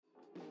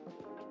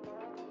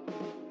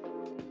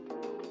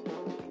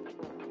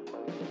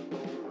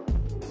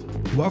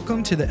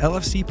Welcome to the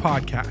LFC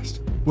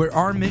podcast, where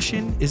our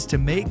mission is to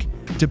make,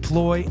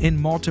 deploy, and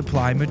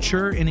multiply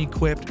mature and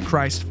equipped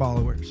Christ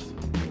followers.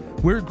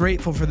 We're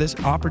grateful for this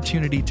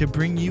opportunity to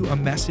bring you a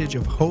message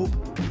of hope,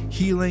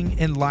 healing,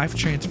 and life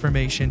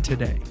transformation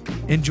today.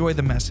 Enjoy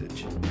the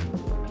message.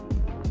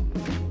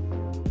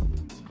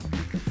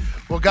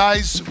 Well,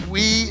 guys,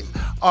 we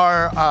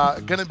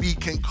are going to be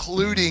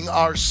concluding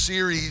our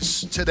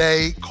series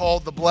today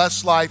called The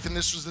Blessed Life. And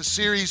this was the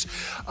series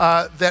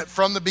that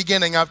from the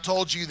beginning, I've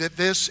told you that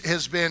this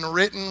has been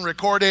written,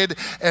 recorded,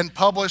 and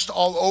published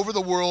all over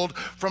the world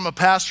from a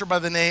pastor by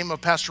the name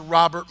of Pastor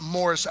Robert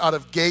Morris out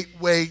of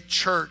Gateway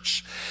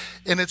Church.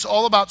 And it's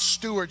all about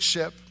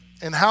stewardship.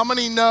 And how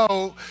many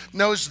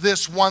knows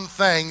this one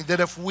thing, that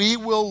if we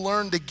will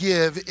learn to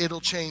give,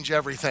 it'll change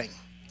everything.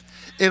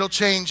 It'll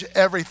change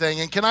everything.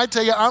 And can I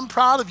tell you, I'm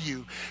proud of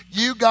you.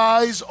 You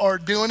guys are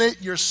doing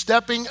it. You're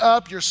stepping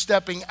up. You're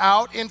stepping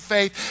out in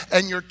faith.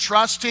 And you're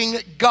trusting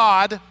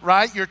God,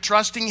 right? You're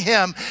trusting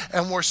Him.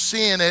 And we're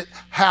seeing it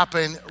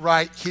happen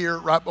right here,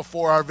 right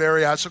before our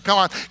very eyes. So come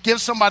on, give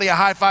somebody a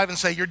high five and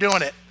say, you're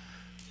doing it.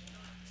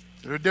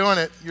 You're doing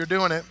it. You're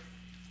doing it.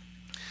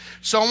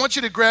 So I want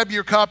you to grab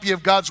your copy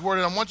of God's Word.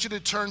 And I want you to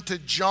turn to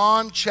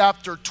John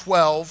chapter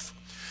 12.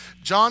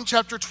 John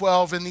chapter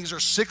 12, and these are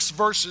 6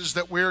 verses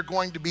that we're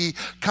going to be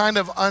kind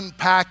of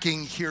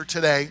unpacking here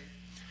today.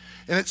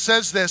 And it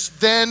says this: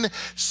 Then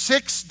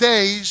 6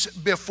 days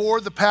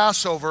before the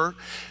Passover,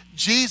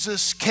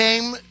 Jesus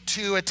came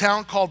to a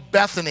town called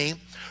Bethany,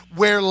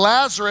 where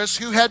Lazarus,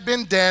 who had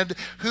been dead,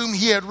 whom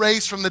he had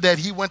raised from the dead,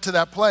 he went to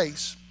that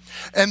place.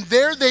 And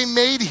there they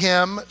made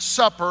him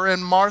supper,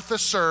 and Martha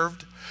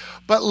served.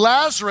 But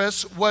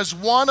Lazarus was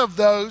one of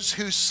those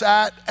who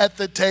sat at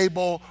the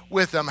table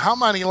with them. How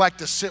many like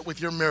to sit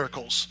with your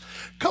miracles?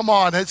 Come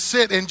on, and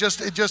sit and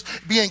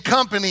just be in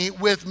company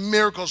with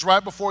miracles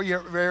right before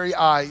your very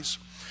eyes.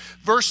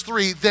 Verse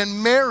 3,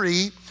 then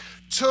Mary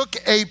took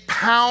a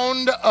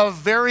pound of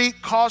very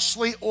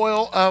costly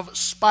oil of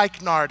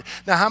spikenard.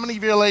 Now, how many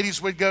of you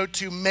ladies would go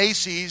to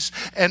Macy's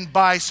and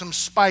buy some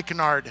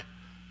spikenard?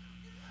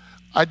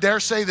 I dare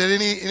say that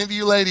any of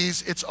you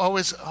ladies, it's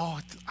always,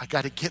 I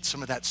got to get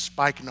some of that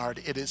spikenard.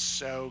 It is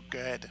so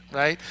good,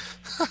 right?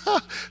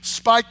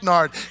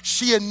 Spikenard.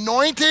 She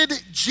anointed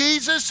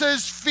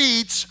Jesus's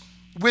feet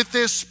with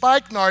this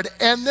spikenard,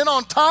 and then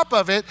on top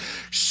of it,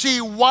 she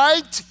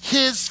wiped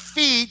his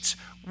feet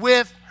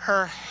with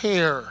her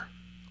hair.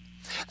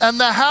 And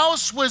the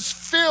house was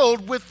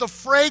filled with the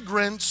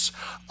fragrance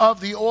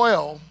of the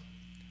oil.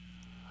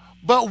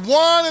 But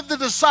one of the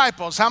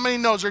disciples, how many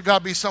knows there got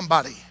to be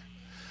somebody?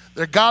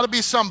 There got to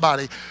be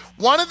somebody.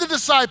 One of the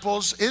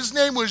disciples, his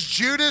name was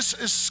Judas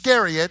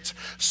Iscariot,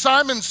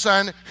 Simon's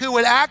son, who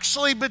had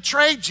actually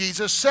betrayed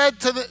Jesus, said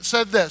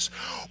this: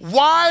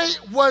 why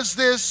was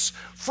this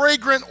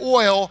fragrant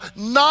oil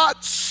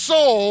not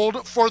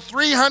sold for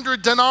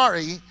 300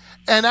 denarii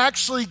and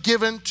actually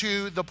given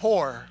to the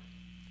poor?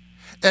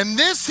 And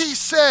this he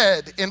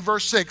said in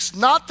verse 6,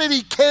 not that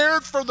he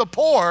cared for the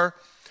poor,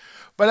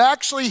 but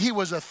actually he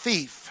was a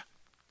thief,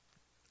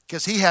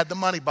 because he had the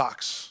money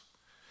box.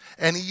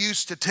 And he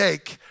used to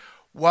take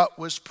what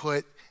was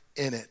put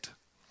in it.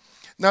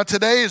 Now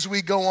today, as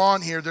we go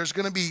on here, there's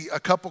going to be a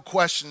couple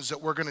questions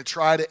that we're going to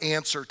try to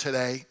answer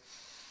today.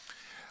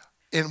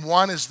 And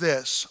one is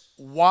this: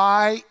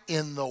 why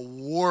in the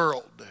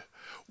world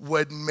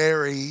would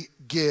Mary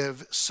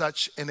give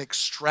such an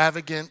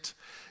extravagant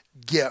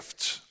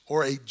gift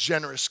or a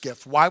generous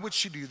gift? Why would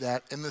she do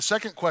that? And the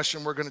second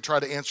question we're going to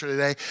try to answer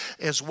today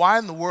is: why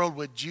in the world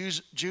would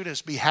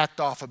Judas be hacked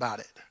off about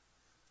it?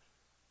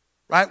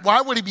 Right?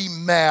 Why would he be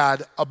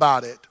mad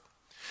about it?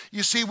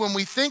 You see, when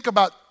we think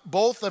about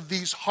both of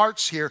these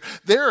hearts here,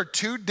 there are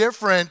two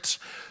different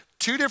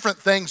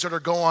things that are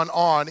going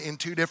on in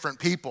two different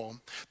people.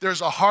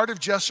 There's a heart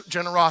of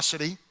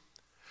generosity,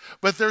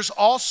 but there's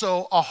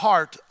also a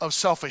heart of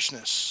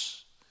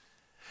selfishness.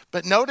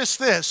 But notice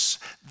this,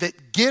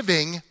 that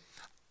giving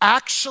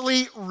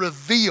actually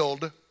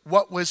revealed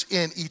what was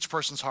in each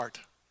person's heart.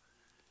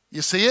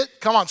 You see it?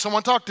 Come on,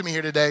 someone talk to me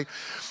here today.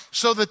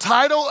 So the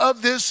title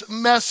of this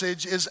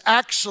message is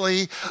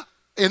actually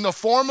in the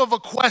form of a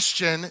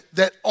question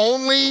that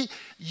only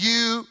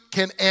you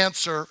can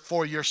answer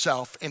for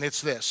yourself. And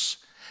it's this: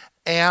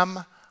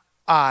 am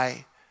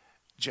I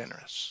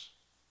generous?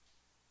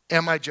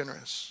 Am I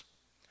generous?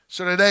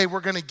 So today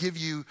we're going to give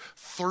you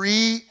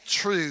 3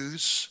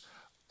 truths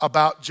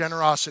about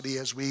generosity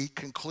as we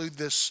conclude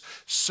this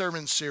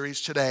sermon series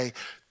today.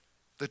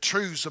 The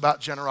truths about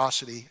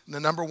generosity. And the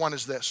number 1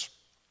 is this: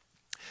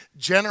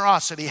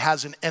 generosity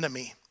has an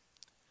enemy,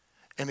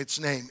 and its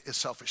name is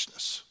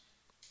selfishness.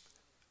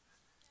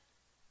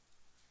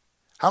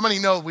 How many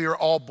know we are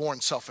all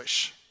born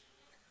selfish?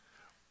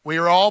 We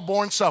are all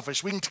born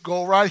selfish. We can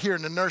go right here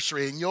in the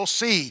nursery and you'll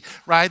see,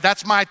 right?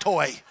 That's my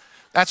toy.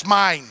 That's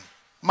mine.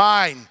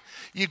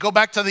 You go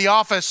back to the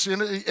office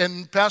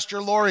and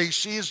Pastor Lori,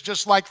 she's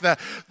just like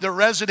the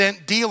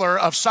resident dealer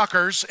of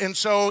suckers. And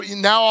so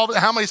now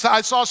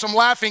I saw some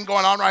laughing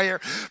going on right here.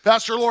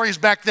 Pastor Lori's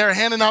back there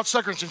handing out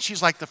suckers and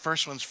she's like, the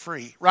first one's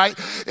free, right?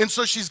 And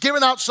so she's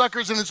giving out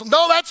suckers and it's,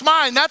 no, that's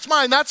mine.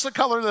 That's the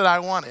color that I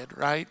wanted,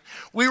 right?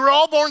 We were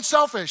all born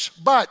selfish,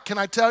 but can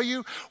I tell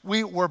you,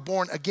 we were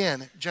born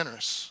again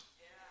generous.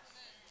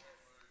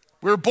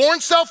 We're born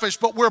selfish,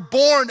 but we're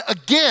born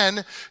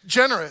again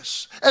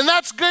generous. And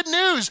that's good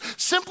news.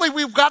 Simply,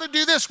 we've got to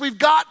do this. We've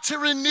got to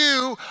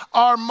renew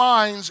our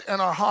minds and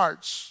our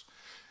hearts.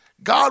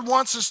 God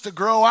wants us to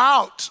grow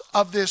out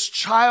of this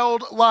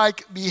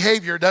childlike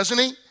behavior, doesn't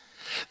he?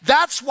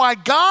 That's why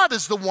God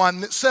is the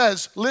one that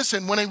says,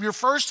 listen, when he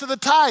refers to the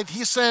tithe,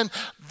 he's saying,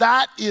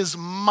 that is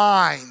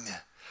mine.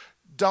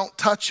 Don't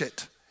touch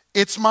it.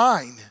 It's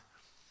mine.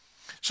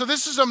 So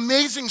this is an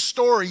amazing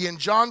story in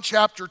John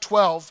chapter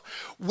 12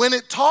 when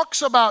it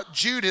talks about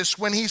Judas,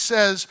 when he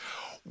says,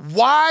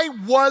 why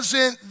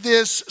wasn't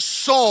this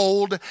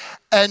sold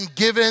and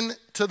given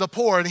to the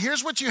poor? And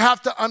here's what you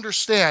have to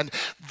understand.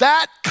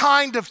 That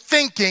kind of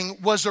thinking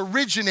was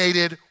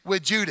originated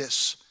with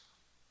Judas.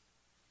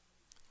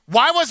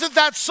 Why wasn't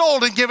that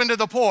sold and given to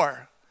the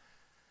poor?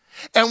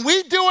 And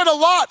we do it a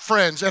lot,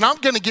 friends, and I'm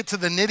going to get to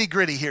the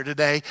nitty-gritty here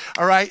today,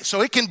 all right?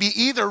 So it can be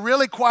either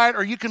really quiet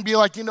or you can be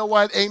like, you know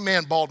what,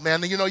 amen, bald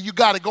man, you know, you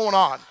got it going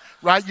on,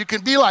 right? You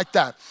can be like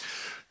that.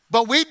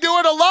 But we do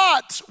it a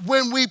lot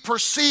when we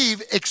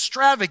perceive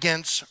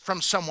extravagance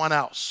from someone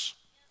else.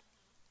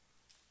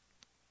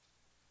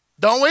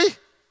 Don't we?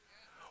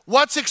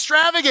 What's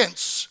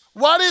extravagance?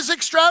 What is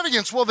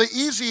extravagance? Well, the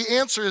easy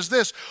answer is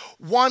this: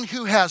 one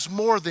who has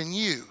more than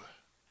you.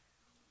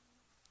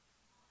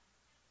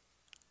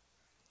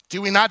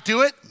 Do we not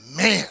do it?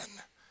 Man,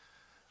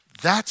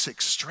 that's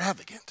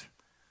extravagant.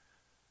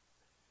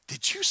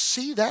 Did you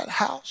see that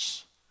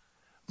house?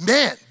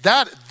 Man,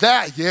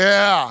 that,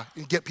 yeah.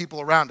 And get people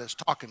around us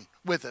talking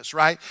with us,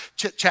 right?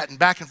 Chit-chatting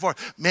back and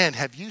forth. Man,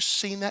 have you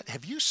seen that?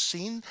 Have you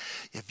seen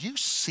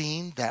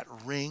that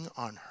ring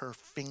on her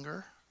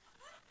finger?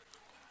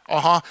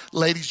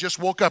 Ladies just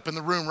woke up in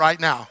the room right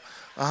now.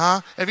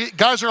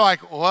 Guys are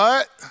like,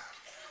 what?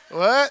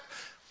 What?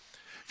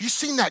 Have you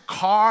seen that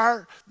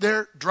car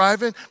they're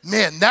driving?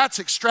 Man, that's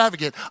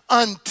extravagant.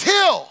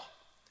 Until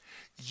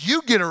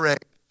you get a raise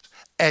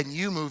and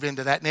you move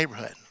into that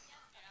neighborhood.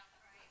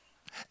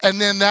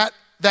 And then that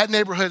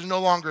neighborhood is no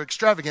longer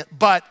extravagant,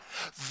 but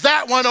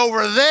that one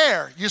over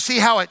there, you see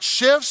how it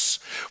shifts?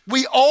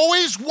 We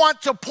always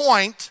want to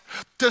point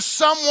to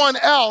someone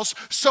else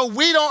so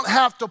we don't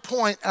have to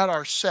point at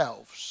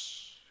ourselves.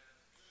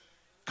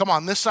 Come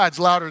on, this side's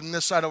louder than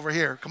this side over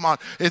here. Come on,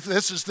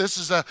 this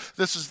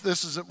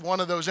is one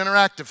of those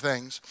interactive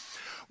things.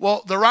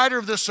 Well, the writer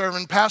of this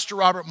sermon, Pastor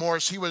Robert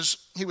Morris, he was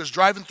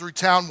driving through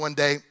town one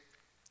day,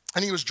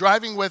 and he was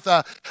driving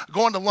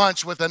going to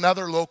lunch with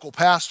another local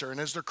pastor. And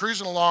as they're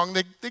cruising along,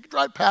 they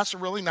drive past a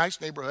really nice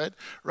neighborhood,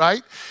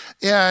 right?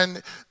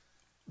 And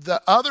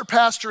the other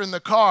pastor in the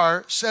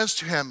car says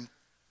to him,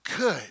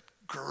 "Good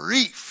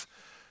grief,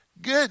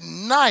 good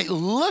night,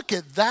 look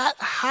at that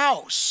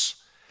house."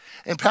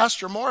 And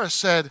Pastor Morris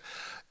said,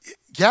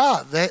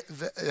 yeah,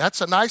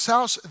 that's a nice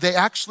house. They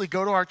actually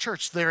go to our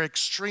church. They're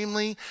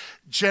extremely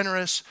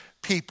generous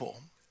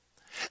people.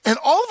 And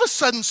all of a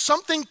sudden,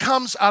 something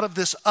comes out of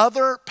this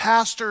other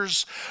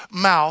pastor's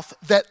mouth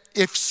that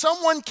if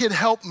someone could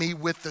help me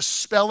with the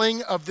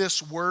spelling of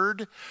this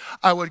word,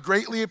 I would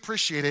greatly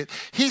appreciate it.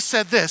 He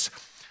said this.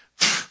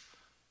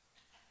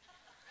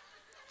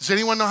 Does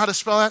anyone know how to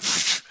spell that?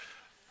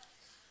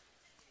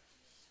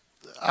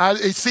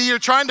 See, you're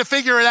trying to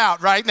figure it out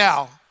right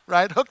now,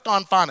 right? Hooked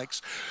on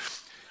phonics.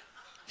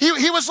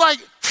 He was like,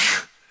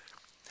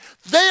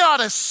 they ought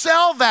to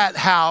sell that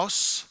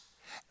house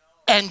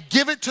and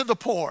give it to the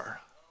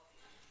poor.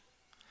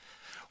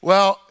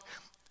 Well,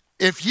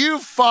 if you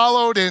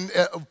followed in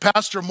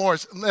Pastor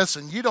Morris,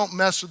 listen, you don't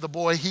mess with the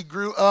boy. He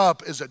grew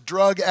up as a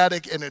drug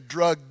addict and a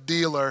drug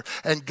dealer,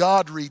 and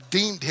God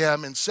redeemed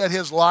him and set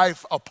his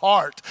life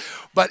apart.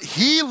 But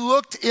he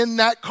looked in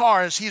that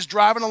car as he's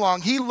driving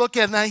along. He looked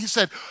at that and he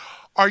said,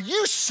 are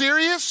you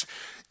serious?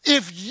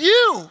 If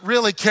you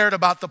really cared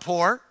about the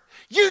poor,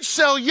 you'd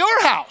sell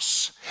your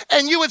house,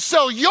 and you would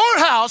sell your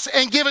house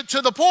and give it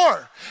to the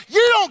poor.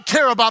 You don't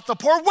care about the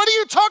poor. What are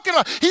you talking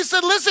about? He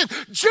said, listen,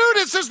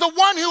 Judas is the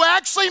one who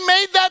actually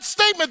made that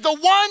statement, the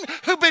one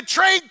who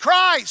betrayed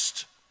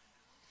Christ.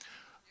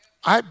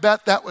 I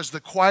bet that was the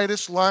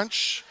quietest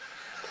lunch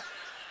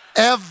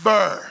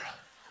ever,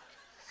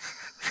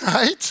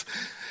 right?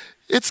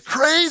 It's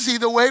crazy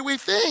the way we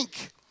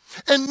think.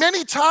 And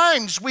many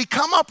times we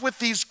come up with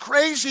these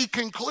crazy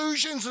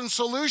conclusions and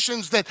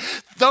solutions that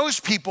those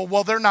people,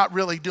 well, they're not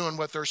really doing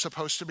what they're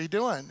supposed to be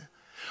doing.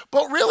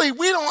 But really,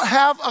 we don't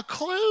have a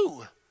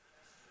clue.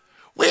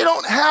 We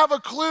don't have a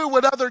clue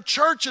what other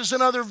churches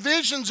and other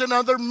visions and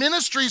other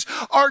ministries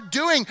are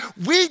doing.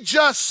 We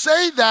just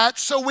say that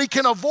so we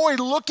can avoid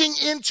looking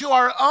into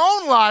our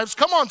own lives.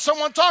 Come on,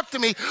 someone talk to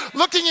me.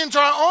 Looking into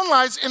our own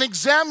lives and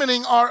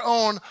examining our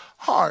own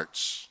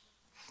hearts.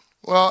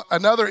 Well,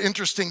 another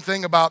interesting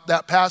thing about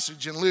that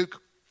passage in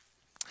Luke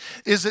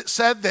is it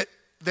said that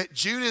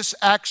Judas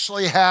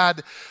actually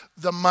had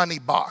the money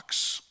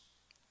box.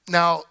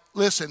 Now,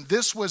 listen,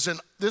 this was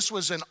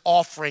an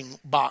offering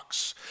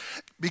box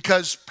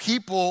because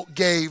people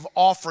gave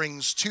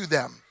offerings to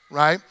them,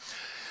 right?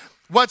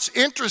 What's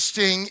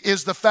interesting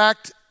is the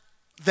fact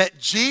that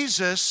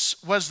Jesus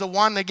was the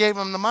one that gave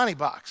him the money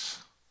box.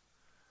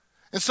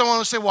 And someone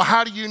will say, well,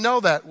 how do you know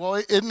that? Well,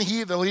 isn't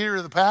he the leader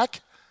of the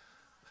pack?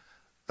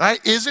 Right?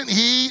 Isn't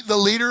he the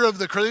leader of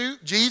the crew,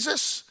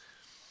 Jesus?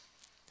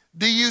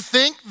 Do you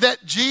think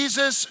that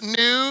Jesus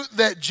knew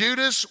that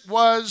Judas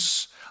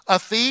was a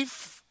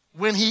thief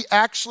when he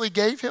actually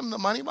gave him the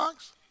money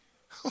box?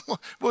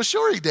 Well,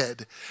 sure he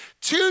did.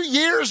 2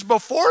 years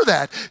before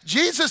that,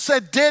 Jesus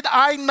said, did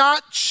I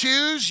not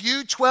choose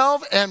you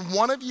 12 and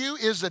one of you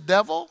is a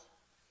devil?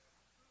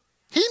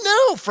 He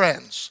knew,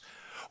 friends.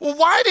 Well,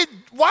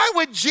 why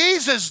would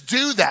Jesus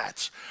do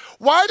that?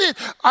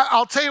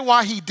 I'll tell you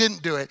why he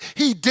didn't do it.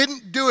 He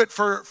didn't do it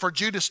for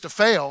Judas to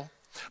fail,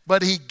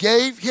 but he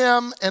gave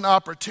him an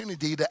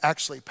opportunity to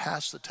actually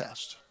pass the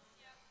test.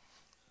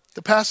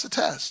 To pass the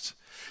test.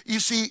 You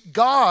see,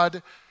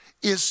 God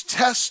is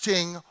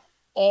testing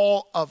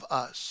all of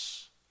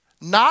us.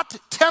 Not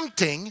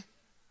tempting.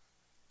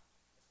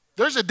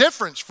 There's a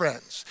difference,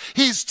 friends.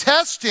 He's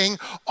testing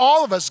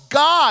all of us.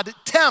 God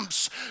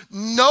tempts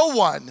no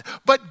one,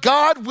 but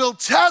God will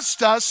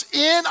test us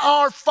in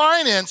our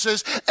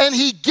finances, and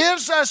he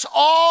gives us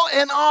all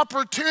an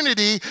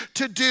opportunity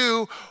to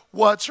do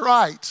what's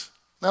right.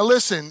 Now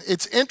listen,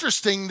 it's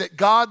interesting that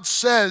God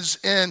says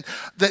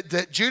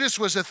that Judas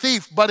was a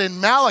thief, but in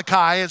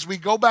Malachi, as we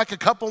go back a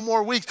couple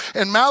more weeks,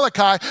 in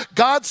Malachi,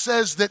 God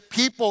says that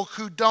people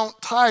who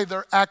don't tithe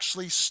are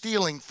actually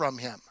stealing from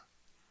him.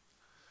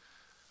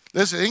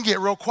 Listen, it can get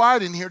real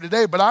quiet in here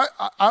today, but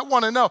I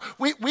want to know.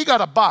 We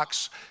got a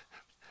box.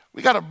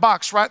 We got a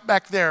box right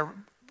back there,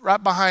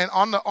 right behind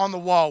on the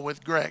wall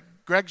with Greg.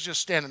 Greg's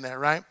just standing there,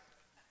 right?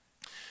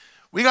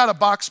 We got a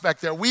box back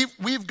there.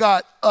 We've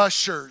got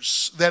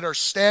ushers that are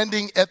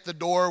standing at the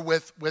door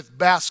with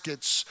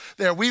baskets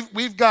there.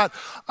 We've got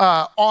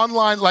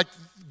online like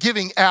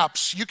giving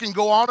apps. You can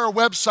go on our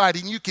website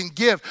and you can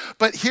give.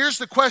 But here's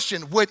the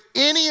question. Would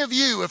any of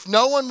you, if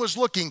no one was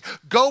looking,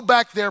 go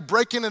back there,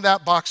 break into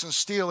that box and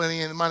steal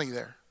any of the money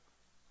there?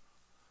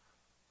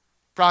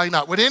 Probably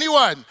not. Would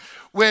anyone,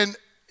 when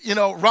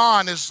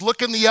Ron is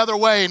looking the other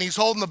way and he's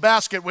holding the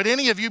basket, would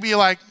any of you be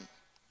like,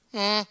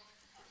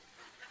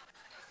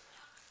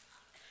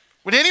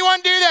 Would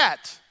anyone do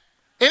that?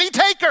 Any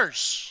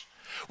takers?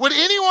 Would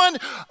anyone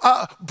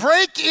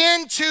break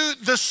into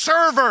the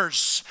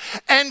servers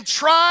and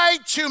try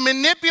to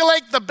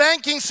manipulate the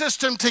banking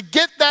system to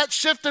get that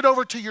shifted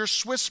over to your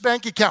Swiss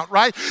bank account,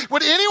 right?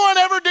 Would anyone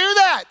ever do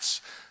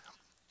that?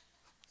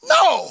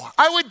 No.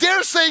 I would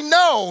dare say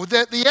no,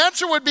 that the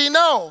answer would be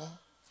no.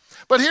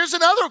 But here's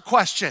another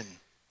question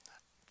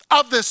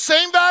of the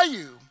same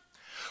value.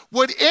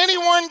 Would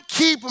anyone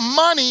keep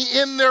money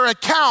in their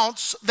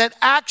accounts that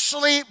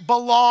actually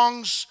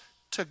belongs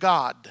to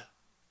God?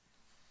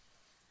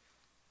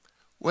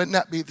 Wouldn't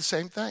that be the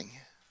same thing?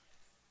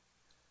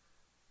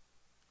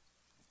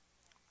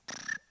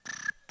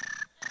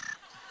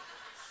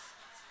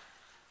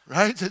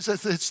 Right?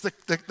 It's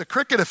the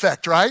cricket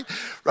effect, right?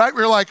 Right?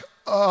 We're like,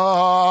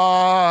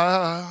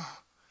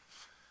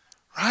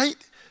 right?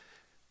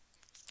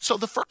 So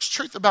the first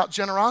truth about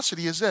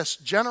generosity is this.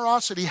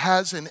 Generosity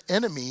has an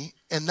enemy,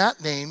 and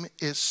that name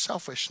is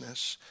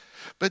selfishness.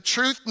 But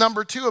truth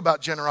number 2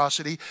 about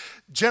generosity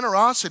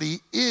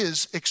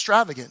is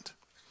extravagant.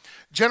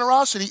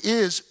 Generosity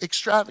is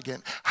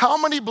extravagant. How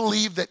many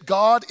believe that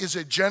God is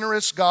a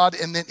generous God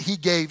and that he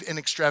gave an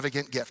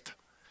extravagant gift?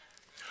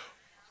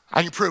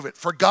 I can prove it.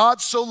 For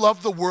God so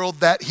loved the world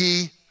that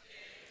he,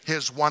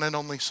 his one and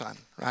only son,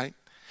 right?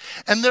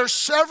 And there's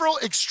several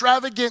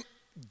extravagant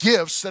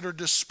gifts that are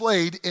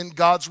displayed in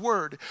God's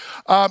word.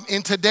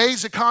 In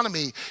today's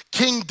economy,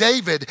 King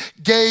David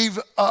gave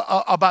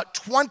about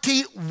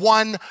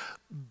 $21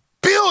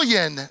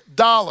 billion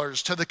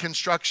to the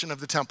construction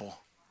of the temple.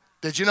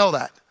 Did you know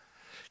that?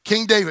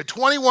 King David,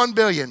 $21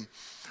 billion.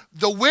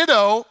 The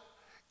widow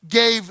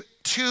gave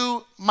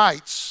 2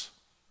 mites.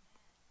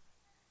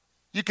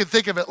 You can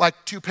think of it like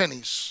 2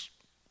 pennies.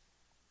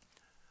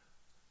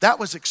 That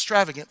was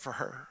extravagant for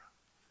her.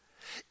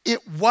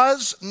 It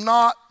was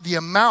not the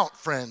amount,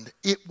 friend.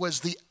 It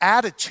was the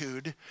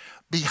attitude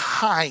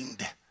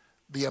behind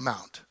the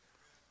amount.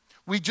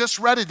 We just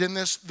read it in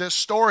this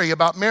story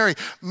about Mary.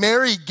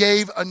 Mary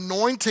gave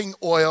anointing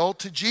oil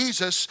to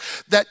Jesus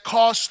that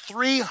cost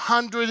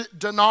 300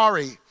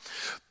 denarii.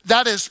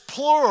 That is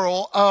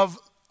plural of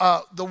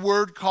the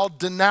word called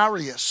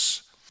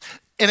denarius.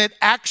 And it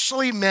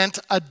actually meant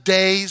a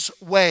day's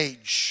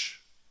wage.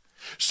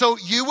 So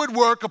you would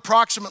work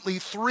approximately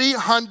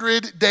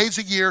 300 days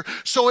a year.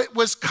 So it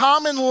was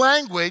common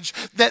language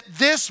that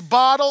this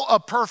bottle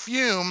of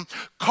perfume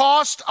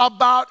cost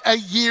about a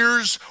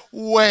year's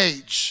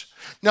wage.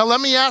 Now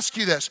let me ask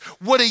you this.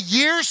 Would a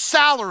year's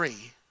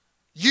salary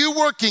You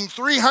working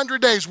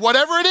 300 days,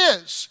 whatever it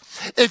is,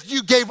 if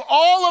you gave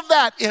all of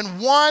that in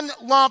one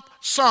lump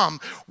sum,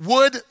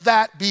 would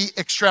that be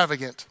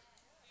extravagant?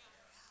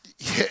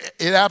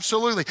 It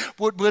absolutely.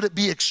 Would it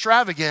be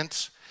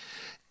extravagant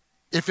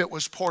if it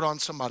was poured on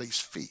somebody's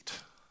feet?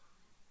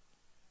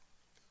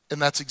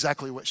 And that's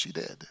exactly what she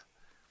did.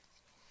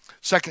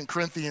 2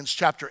 Corinthians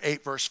chapter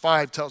 8, verse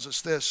 5 tells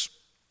us this.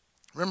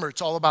 Remember,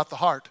 it's all about the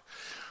heart.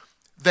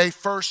 They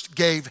first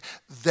gave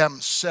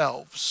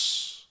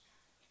themselves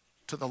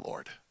to the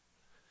Lord.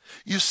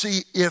 You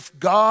see, if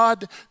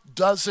God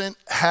doesn't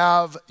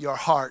have your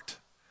heart,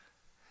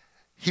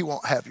 he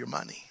won't have your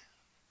money.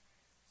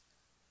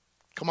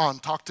 Come on,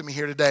 talk to me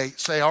here today.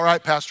 Say, all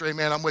right, Pastor,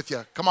 amen, I'm with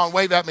you. Come on,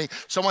 wave at me.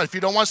 Someone, if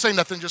you don't want to say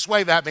nothing, just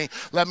wave at me.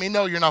 Let me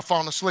know you're not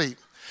falling asleep.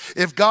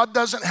 If God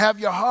doesn't have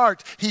your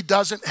heart, he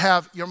doesn't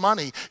have your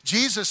money.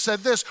 Jesus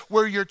said this,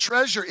 where your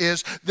treasure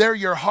is, there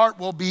your heart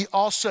will be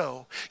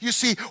also. You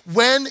see,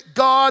 when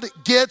God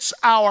gets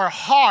our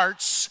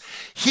hearts,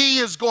 he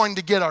is going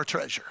to get our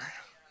treasure.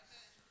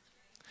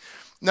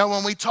 Now,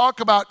 when we talk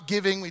about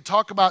giving, we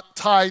talk about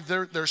tithe,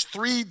 there's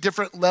three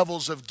different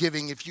levels of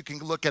giving, if you can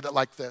look at it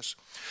like this.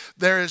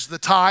 There is the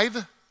tithe,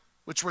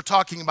 which we're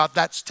talking about,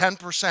 that's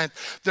 10%.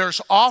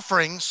 There's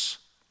offerings,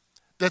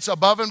 that's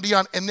above and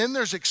beyond. And then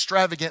there's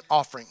extravagant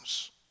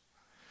offerings.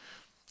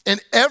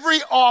 And every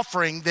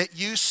offering that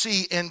you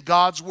see in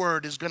God's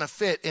word is going to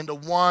fit into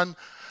one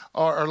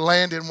or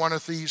land in one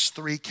of these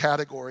three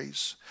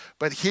categories.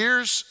 But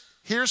here's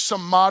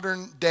some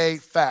modern day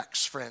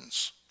facts,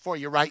 friends, for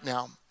you right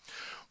now.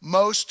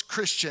 Most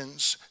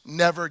Christians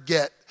never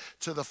get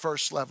to the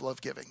first level of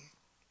giving.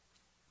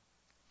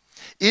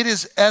 It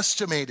is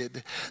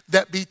estimated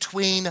that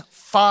between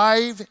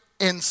 5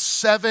 and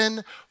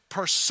 7%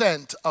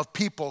 of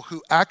people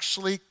who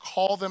actually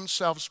call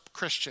themselves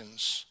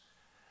Christians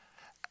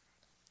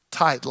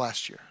tithed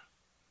last year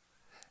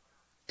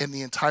in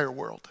the entire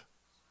world.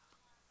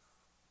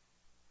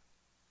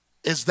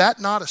 Is that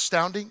not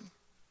astounding?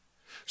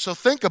 So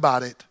think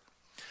about it.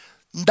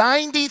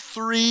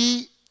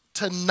 93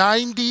 to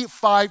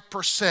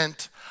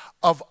 95%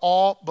 of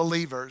all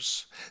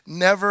believers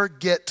never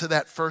get to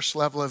that first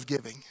level of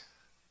giving.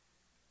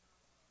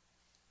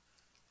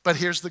 But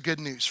here's the good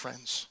news,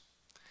 friends.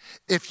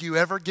 If you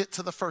ever get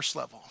to the first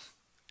level,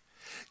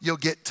 you'll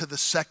get to the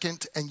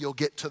second and you'll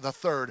get to the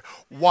third.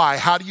 Why?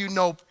 How do you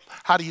know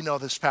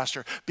this,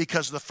 Pastor?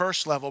 Because the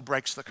first level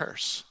breaks the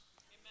curse.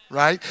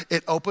 Right?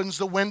 It opens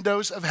the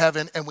windows of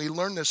heaven, and we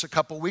learned this a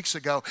couple weeks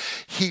ago.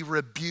 He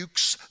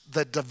rebukes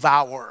the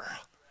devourer.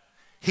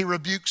 He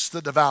rebukes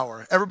the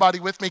devourer. Everybody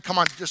with me? Come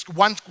on, just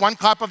one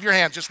clap of your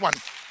hands, just one.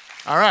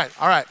 All right.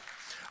 I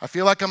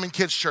feel like I'm in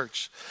kids'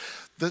 church.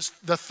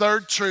 The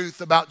third truth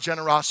about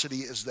generosity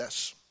is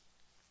this.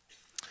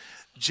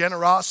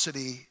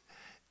 Generosity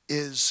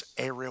is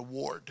a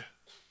reward.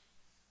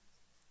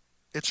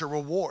 It's a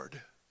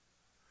reward.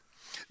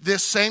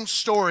 This same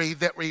story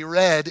that we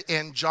read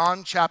in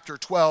John chapter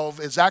 12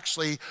 is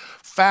actually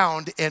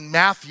found in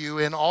Matthew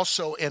and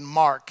also in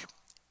Mark.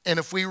 And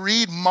if we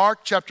read Mark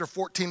chapter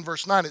 14,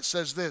 verse 9, it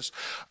says this,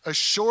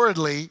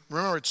 assuredly,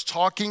 remember it's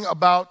talking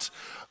about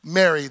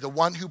Mary, the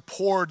one who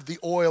poured the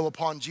oil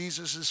upon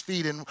Jesus'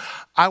 feet. And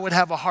I would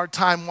have a hard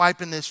time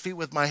wiping his feet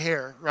with my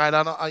hair, right?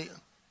 I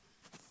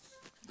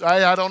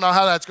don't know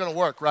how that's going to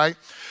work, right?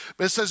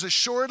 But it says,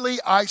 assuredly,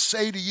 I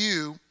say to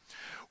you,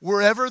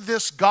 wherever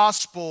this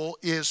gospel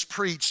is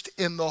preached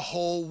in the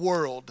whole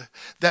world,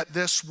 that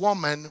this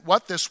woman,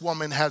 what this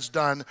woman has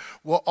done,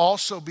 will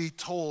also be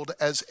told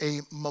as a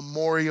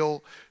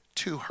memorial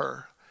to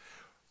her.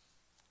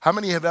 How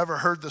many have ever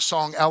heard the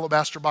song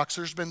Alabaster Box?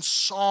 There's been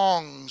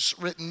songs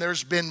written.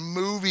 There's been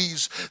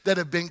movies that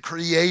have been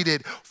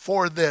created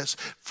for this.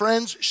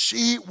 Friends,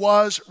 she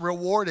was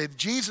rewarded.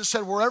 Jesus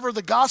said, wherever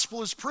the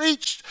gospel is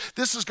preached,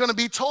 this is going to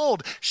be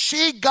told.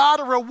 She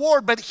got a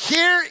reward, but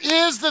here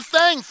is the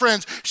thing,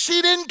 friends.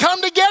 She didn't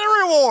come to get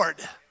a reward.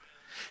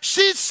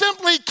 She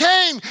simply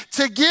came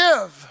to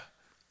give.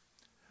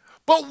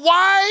 But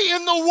why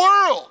in the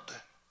world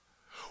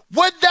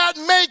would that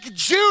make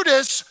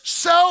Judas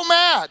so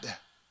mad?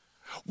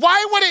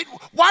 Why would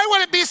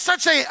it be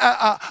such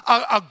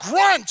a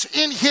grunt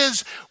in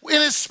his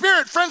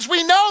spirit? Friends,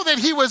 we know that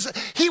he was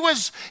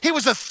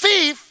a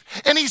thief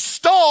and he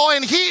stole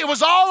and it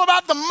was all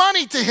about the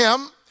money to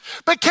him.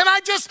 But can I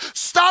just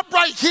stop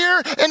right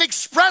here and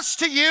express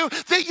to you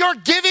that your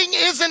giving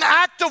is an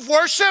act of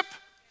worship?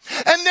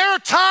 And there are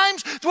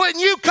times when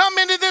you come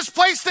into this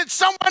place that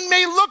someone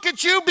may look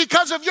at you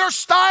because of your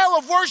style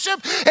of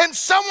worship, and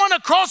someone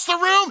across the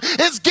room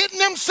is getting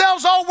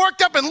themselves all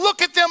worked up, and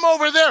look at them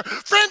over there.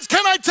 Friends,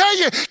 can I tell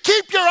you,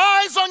 keep your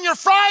eyes on your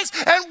fries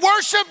and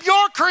worship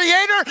your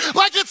Creator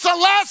like it's the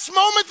last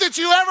moment that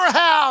you ever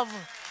have.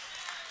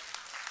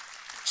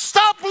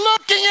 Stop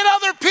looking at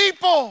other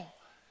people.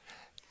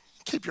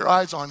 Keep your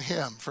eyes on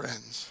Him,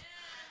 friends.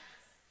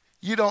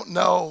 You don't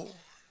know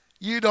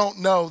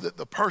that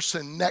the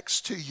person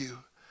next to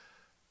you,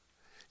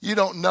 You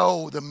don't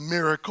know the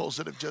miracles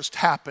that have just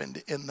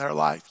happened in their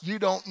life. You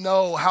don't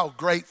know how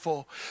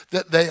grateful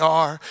that they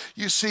are.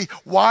 You see,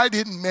 why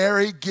didn't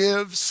Mary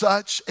give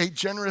such a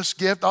generous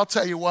gift? I'll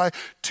tell you why.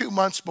 2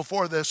 months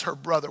before this, her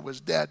brother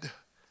was dead.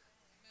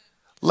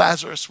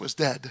 Lazarus was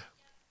dead.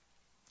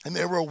 And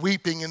they were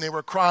weeping and they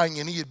were crying,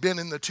 and he had been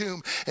in the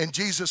tomb. And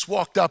Jesus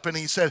walked up and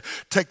he said,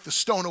 take the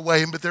stone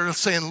away. But they're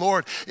saying,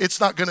 Lord, it's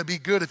not going to be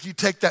good if you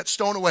take that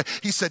stone away.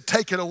 He said,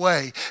 take it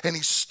away. And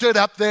he stood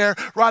up there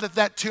right at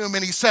that tomb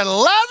and he said,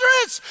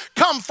 Lazarus,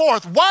 come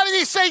forth. Why did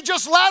he say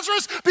just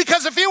Lazarus?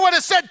 Because if he would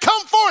have said,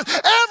 come forth,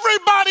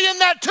 everybody in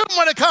that tomb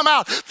would have come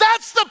out.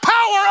 That's the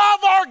power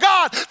of our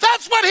God.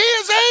 That's what he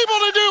is able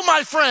to do,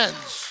 my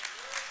friends.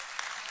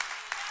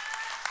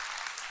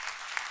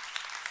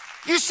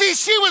 You see,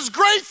 she was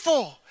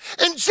grateful,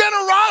 and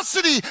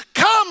generosity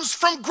comes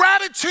from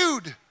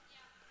gratitude.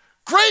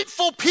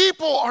 Grateful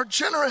people are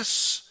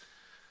generous.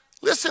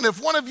 Listen,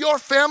 if one of your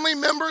family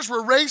members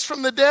were raised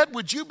from the dead,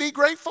 would you be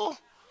grateful?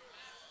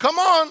 Come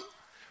on.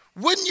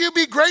 Wouldn't you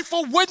be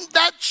grateful? Wouldn't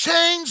that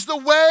change the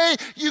way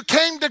you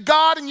came to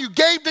God and you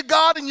gave to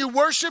God and you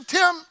worshiped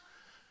him?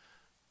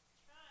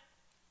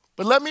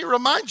 But let me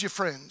remind you,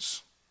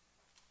 friends,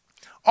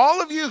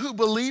 all of you who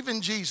believe in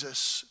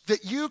Jesus,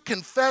 that you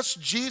confess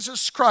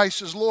Jesus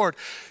Christ as Lord,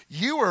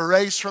 you were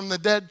raised from the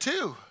dead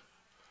too.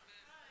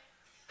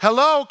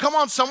 Hello, come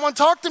on, someone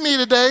talk to me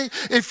today.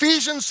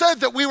 Ephesians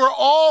said that we were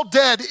all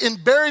dead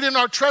and buried in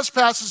our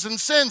trespasses and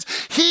sins.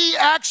 He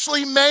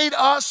actually made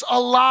us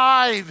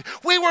alive.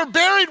 We were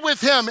buried with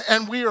him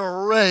and we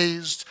are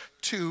raised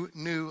to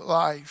new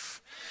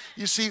life.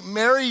 You see,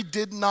 Mary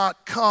did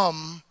not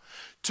come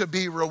to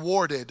be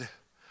rewarded,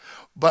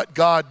 but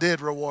God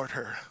did reward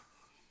her.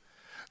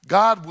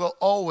 God will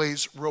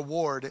always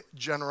reward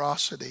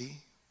generosity.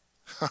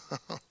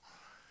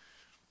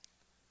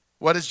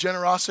 What is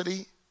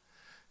generosity?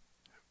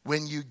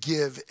 When you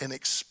give and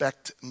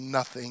expect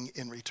nothing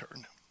in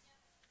return.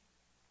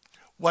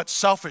 What's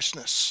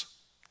selfishness?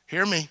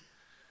 Hear me.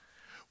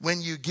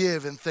 When you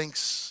give and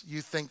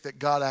you think that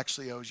God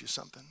actually owes you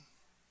something.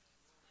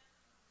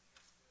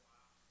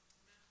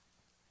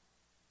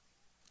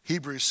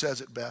 Hebrews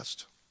says it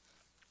best.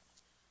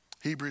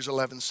 Hebrews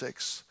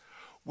 11:6.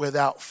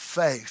 Without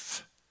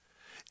faith,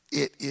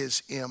 it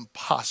is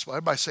impossible.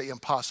 Everybody say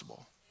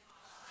impossible.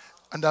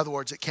 In other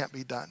words, it can't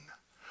be done.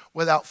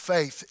 Without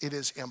faith, it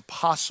is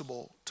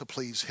impossible to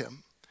please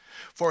him.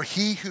 For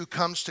he who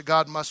comes to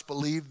God must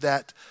believe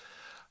that,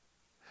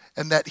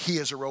 and that he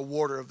is a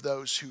rewarder of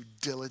those who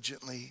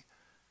diligently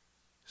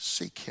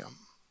seek him.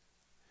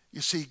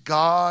 You see,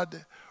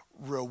 God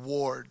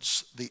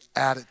rewards the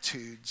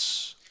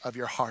attitudes of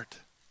your heart.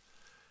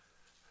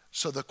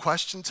 So the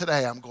question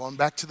today, I'm going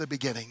back to the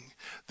beginning.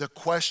 The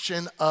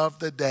question of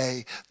the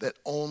day that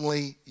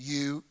only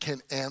you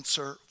can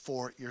answer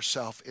for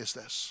yourself is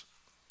this.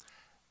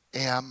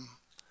 Am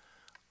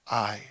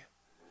I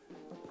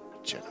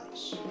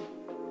generous?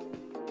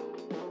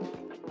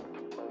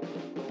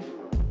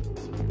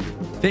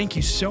 Thank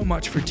you so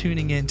much for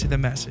tuning in to the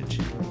message.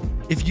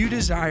 If you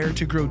desire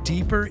to grow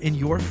deeper in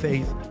your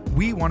faith,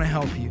 we want to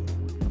help you.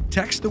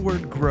 Text the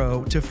word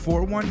GROW to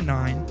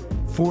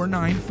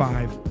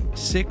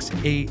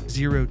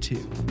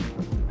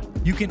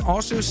 419-495-6802. You can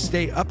also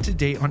stay up to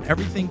date on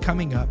everything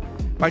coming up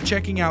by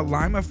checking out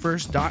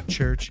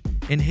limafirst.church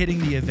and hitting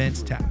the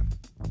events tab.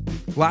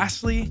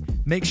 Lastly,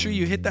 make sure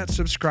you hit that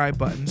subscribe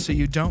button so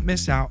you don't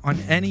miss out on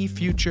any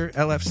future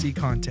LFC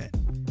content.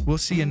 We'll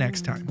see you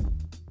next time.